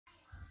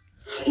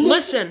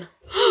Listen!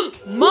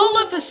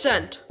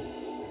 Maleficent!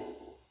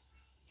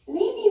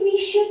 Maybe we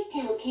should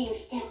tell King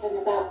Stefan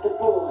about the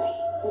boy.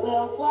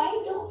 Well, why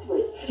don't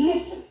we?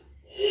 Listen,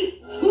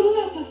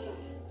 Maleficent.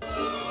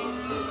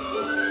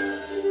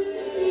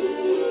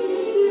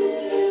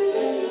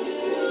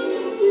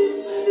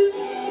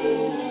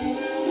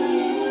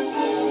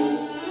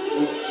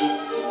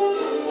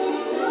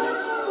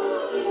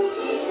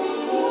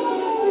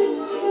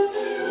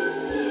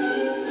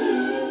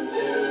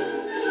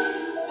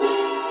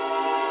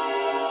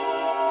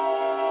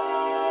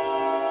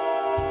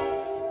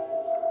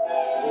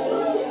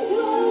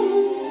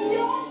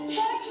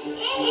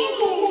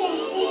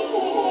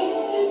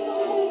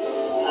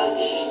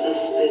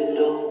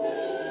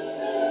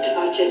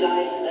 As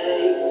I say.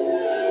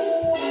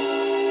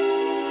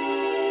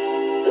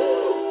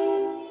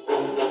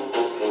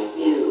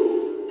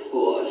 You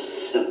poor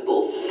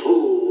simple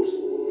fools,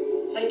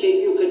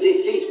 thinking you could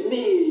defeat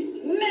me,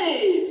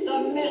 the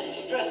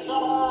mistress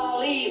of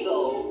all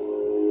evil.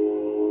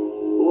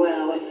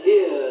 Well,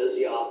 here's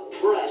your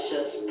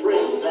precious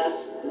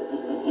princess.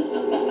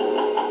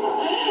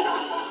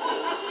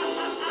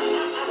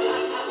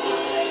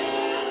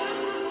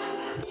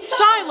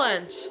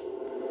 Silence!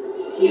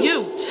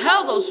 You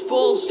tell those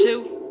fools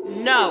to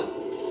no.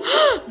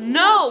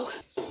 No!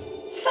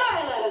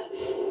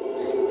 Silence!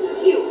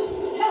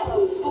 You tell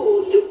those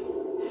fools to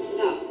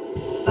no.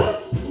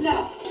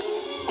 No.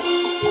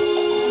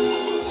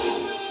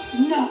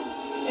 No.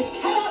 It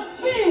cannot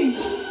be!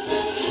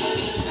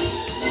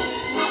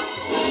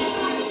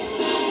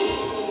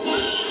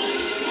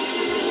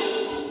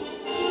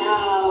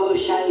 Now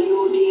shall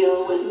you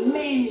deal with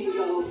me,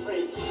 O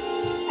prince,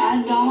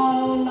 and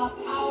all the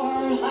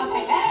powers of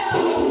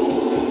hell!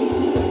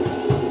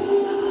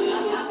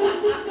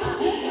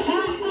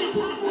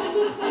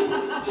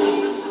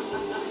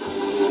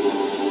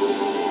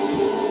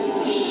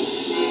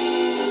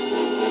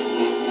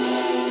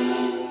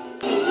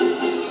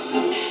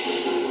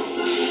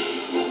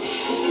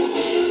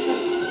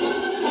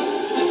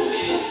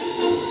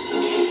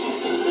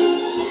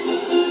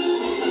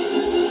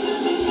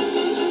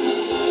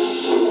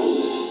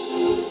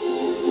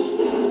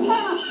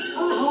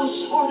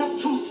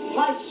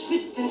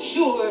 Swift and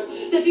sure,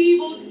 that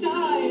evil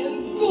die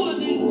and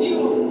good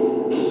endure.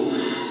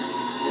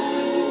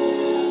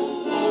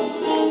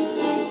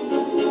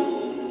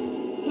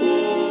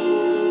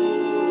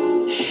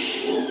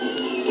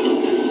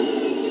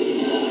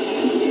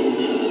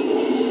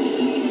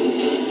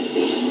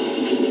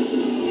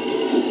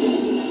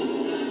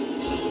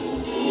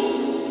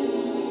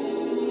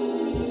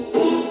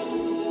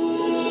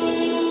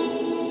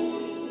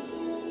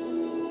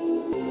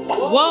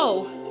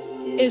 Whoa!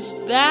 Is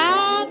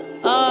that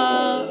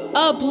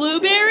a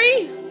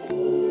blueberry?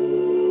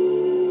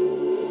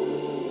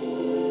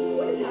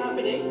 What is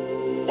happening?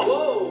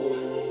 Whoa!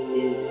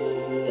 Is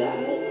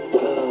that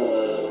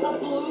a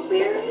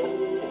blueberry?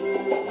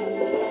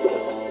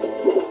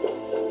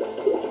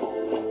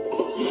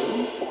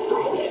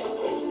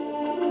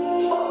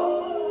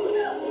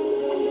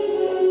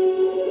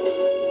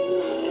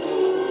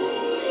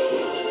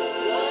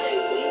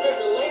 Nice, these are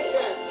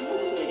delicious.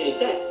 This doesn't make any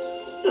sense.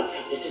 No,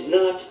 this is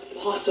not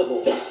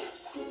possible.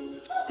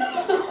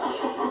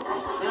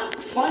 Not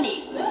funny,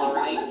 all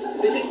right?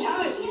 This is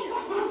cashmere.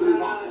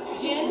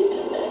 Gin?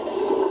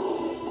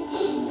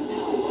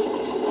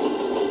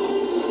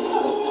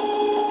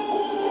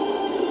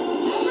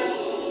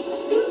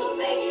 Do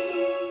something.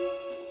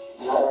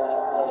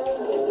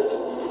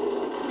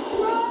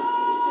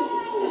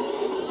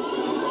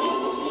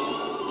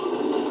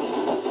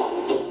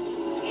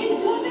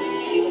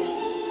 Incoming!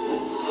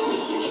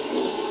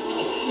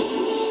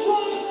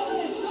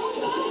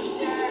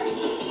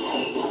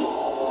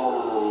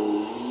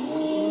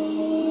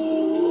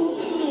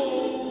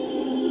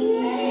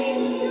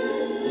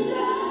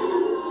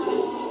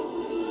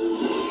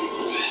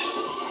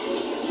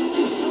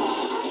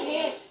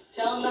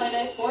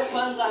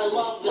 I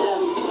love them.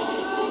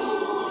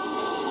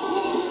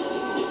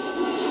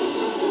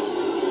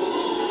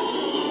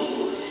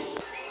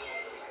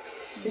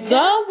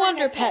 The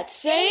Wonder Pets.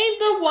 Save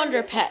the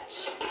Wonder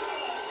Pets.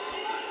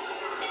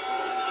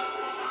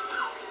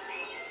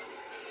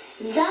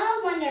 The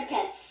Wonder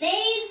Pets.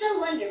 Save the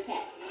Wonder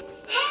Pets.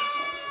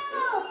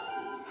 Help!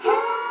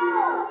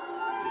 Help!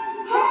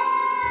 Help!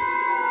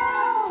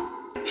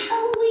 How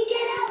will we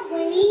get out,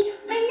 Winnie?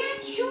 I'm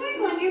not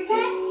sure, Wonder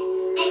Pets.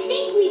 I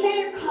think we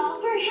better call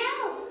for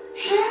help.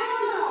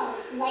 How?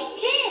 Like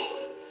this.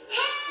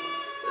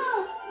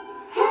 Help!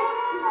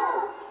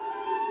 Help!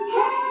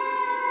 Help!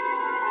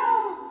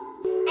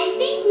 I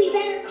think we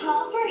better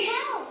call for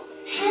help.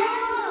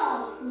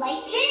 How?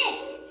 Like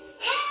this.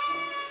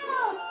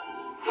 Help!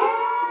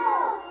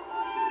 Help!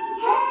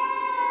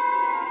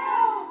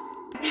 Help!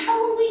 How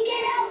will we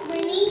get out,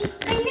 Winnie?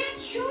 I'm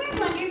not sure,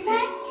 Wonder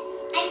Pets.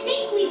 I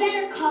think we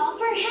better call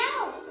for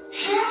help.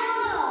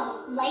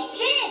 How? Like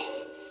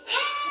this.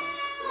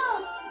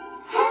 Help!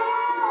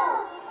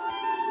 Help!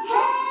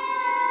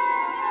 Help!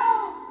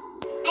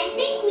 I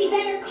think we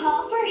better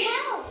call for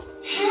help.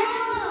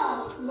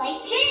 How?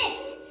 Like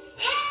this.